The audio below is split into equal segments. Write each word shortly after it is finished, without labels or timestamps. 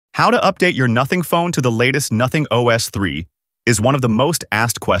How to update your Nothing phone to the latest Nothing OS 3 is one of the most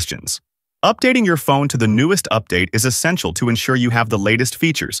asked questions. Updating your phone to the newest update is essential to ensure you have the latest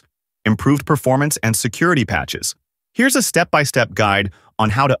features, improved performance, and security patches. Here's a step-by-step guide on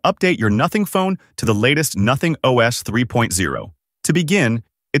how to update your Nothing phone to the latest Nothing OS 3.0. To begin,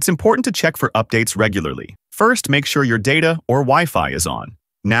 it's important to check for updates regularly. First, make sure your data or Wi-Fi is on.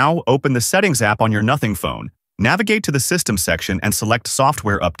 Now, open the Settings app on your Nothing phone. Navigate to the System section and select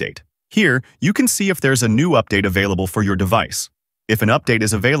Software Update. Here, you can see if there's a new update available for your device. If an update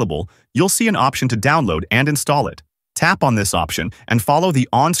is available, you'll see an option to download and install it. Tap on this option and follow the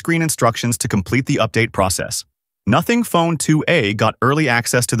on-screen instructions to complete the update process. Nothing Phone 2a got early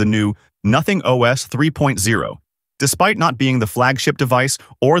access to the new Nothing OS 3.0, despite not being the flagship device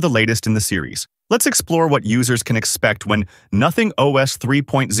or the latest in the series. Let's explore what users can expect when Nothing OS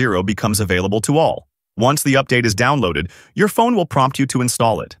 3.0 becomes available to all. Once the update is downloaded, your phone will prompt you to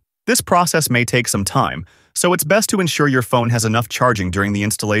install it. This process may take some time, so it's best to ensure your phone has enough charging during the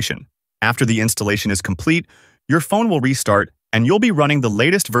installation. After the installation is complete, your phone will restart and you'll be running the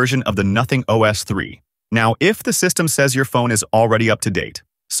latest version of the Nothing OS 3. Now, if the system says your phone is already up to date,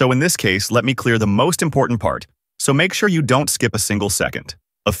 so in this case, let me clear the most important part, so make sure you don't skip a single second.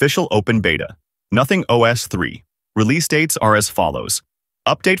 Official Open Beta. Nothing OS 3. Release dates are as follows.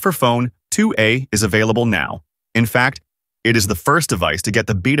 Update for phone 2a is available now. In fact, it is the first device to get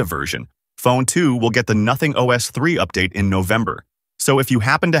the beta version. Phone 2 will get the Nothing OS 3 update in November. So if you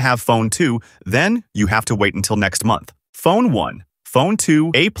happen to have Phone 2, then you have to wait until next month. Phone 1, Phone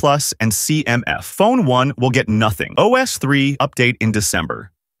 2, A+, and CMF. Phone 1 will get Nothing OS 3 update in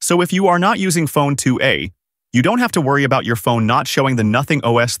December. So if you are not using Phone 2a, you don't have to worry about your phone not showing the Nothing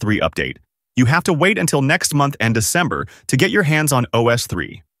OS 3 update. You have to wait until next month and December to get your hands on OS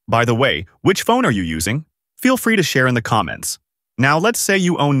 3. By the way, which phone are you using? Feel free to share in the comments. Now let's say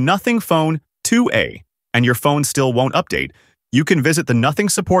you own Nothing Phone 2a and your phone still won't update. You can visit the Nothing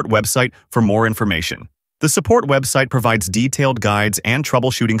support website for more information. The support website provides detailed guides and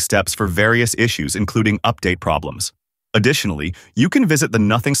troubleshooting steps for various issues, including update problems. Additionally, you can visit the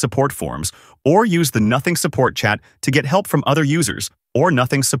Nothing support forums or use the Nothing support chat to get help from other users or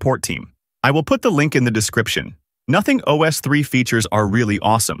Nothing support team. I will put the link in the description. Nothing OS 3 features are really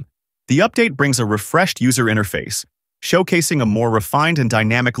awesome. The update brings a refreshed user interface, showcasing a more refined and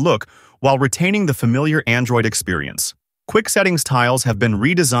dynamic look while retaining the familiar Android experience. Quick Settings tiles have been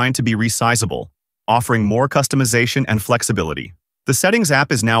redesigned to be resizable, offering more customization and flexibility. The Settings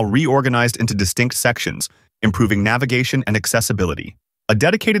app is now reorganized into distinct sections, improving navigation and accessibility. A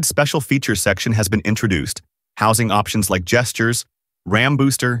dedicated special features section has been introduced, housing options like gestures, RAM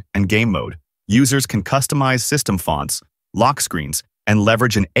booster, and game mode. Users can customize system fonts, lock screens, and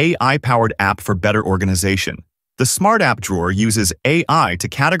leverage an AI-powered app for better organization. The Smart App drawer uses AI to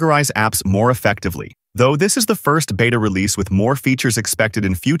categorize apps more effectively. Though this is the first beta release with more features expected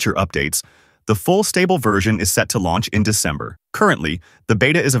in future updates, the full stable version is set to launch in December. Currently, the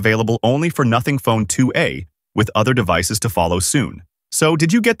beta is available only for Nothing Phone 2a, with other devices to follow soon. So,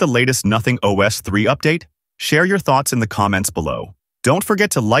 did you get the latest Nothing OS 3 update? Share your thoughts in the comments below. Don't forget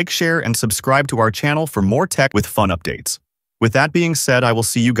to like, share, and subscribe to our channel for more tech with fun updates. With that being said, I will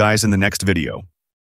see you guys in the next video.